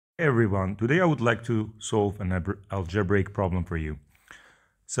Hey everyone, today I would like to solve an algebraic problem for you.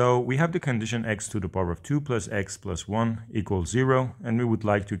 So we have the condition x to the power of 2 plus x plus 1 equals 0, and we would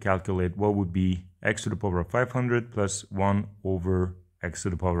like to calculate what would be x to the power of 500 plus 1 over x to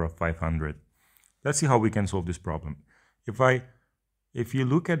the power of 500. Let's see how we can solve this problem. If you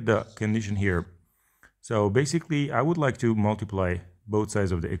look at the condition here, so basically I would like to multiply both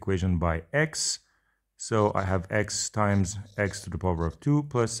sides of the equation by x. So I have x times x to the power of 2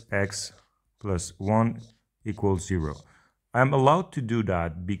 plus x plus 1 equals 0. I'm allowed to do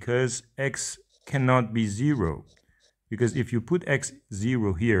that because x cannot be 0. Because if you put x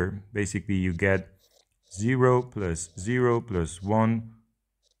 0 here, basically you get 0 plus 1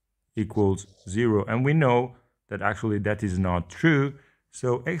 equals 0. And we know that actually that is not true.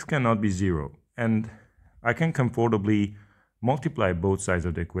 So x cannot be 0. And I can comfortably multiply both sides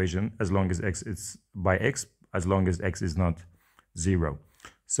of the equation as long as x is by x, as long as x is not 0.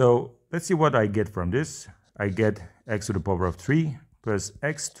 So let's see what I get from this. I get x to the power of 3 plus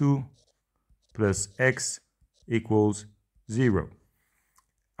x2 plus x equals 0.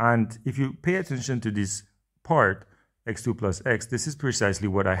 And if you pay attention to this part, x2 plus x, this is precisely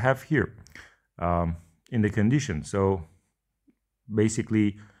what I have here in the condition. So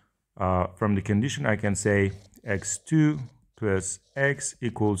basically, from the condition, I can say x2 plus x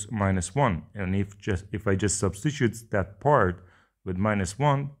equals minus 1. And if I just substitute that part with minus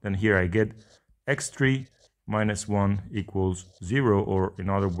 1, then here I get x3 minus 1 equals 0, or in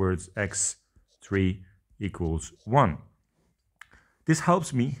other words, x3 equals 1. This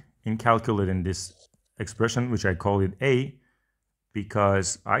helps me in calculating this expression, which I call it a,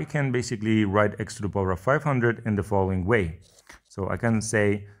 because I can basically write x to the power of 500 in the following way. So I can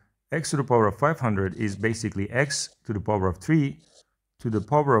say x to the power of 500 is basically x to the power of 3 to the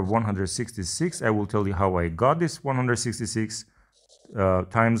power of 166. I will tell you how I got this 166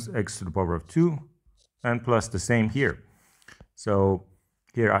 times x to the power of 2 and plus the same here. So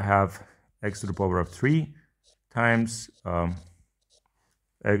here I have x to the power of 3 times to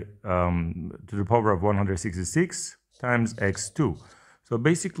the power of 166 times x2. So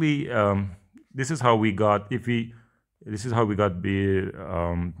basically this is how we got the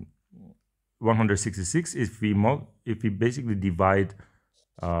 166 if we basically divide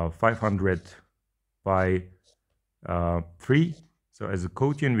 500 by 3. So as a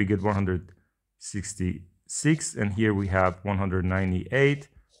quotient we get 166, and here we have 198,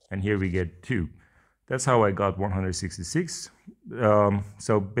 and here we get 2. That's how I got 166.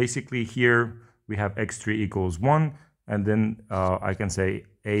 So basically here we have x3 equals 1, and then I can say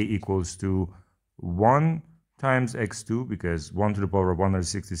a equals to 1 times x2, because 1 to the power of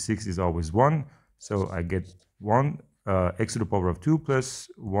 166 is always 1. So I get 1 x to the power of 2 plus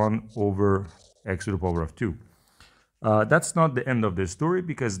 1 over x to the power of 2. That's not the end of the story,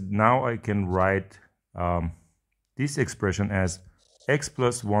 because now I can write this expression as x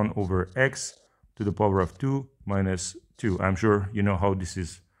plus 1 over x to the power of 2 minus 2. I'm sure you know how this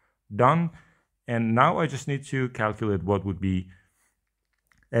is done. And now I just need to calculate what would be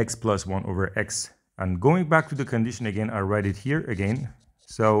x plus 1 over x. And going back to the condition again, I write it here again.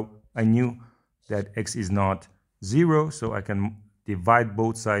 So I knew that x is not 0, so I can divide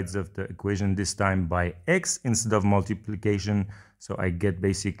both sides of the equation this time by x instead of multiplication. So I get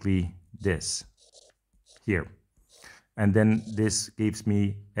basically this here. And then this gives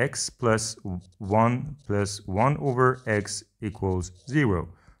me x plus 1 over x equals 0.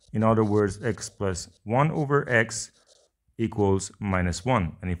 In other words, x plus 1 over x equals minus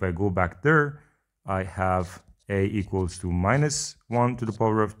 1. And if I go back there, I have a equals to minus 1 to the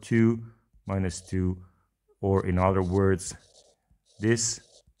power of 2 minus 2, or in other words, this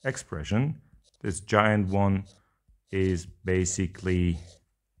expression, this giant one, is basically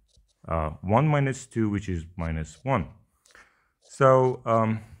 1 minus 2, which is minus 1. So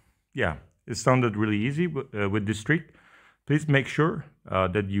yeah, it sounded really easy with this trick. Please make sure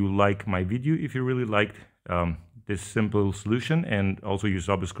that you like my video if you really liked this simple solution, and also you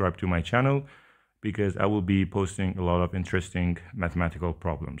subscribe to my channel, because I will be posting a lot of interesting mathematical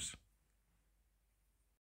problems.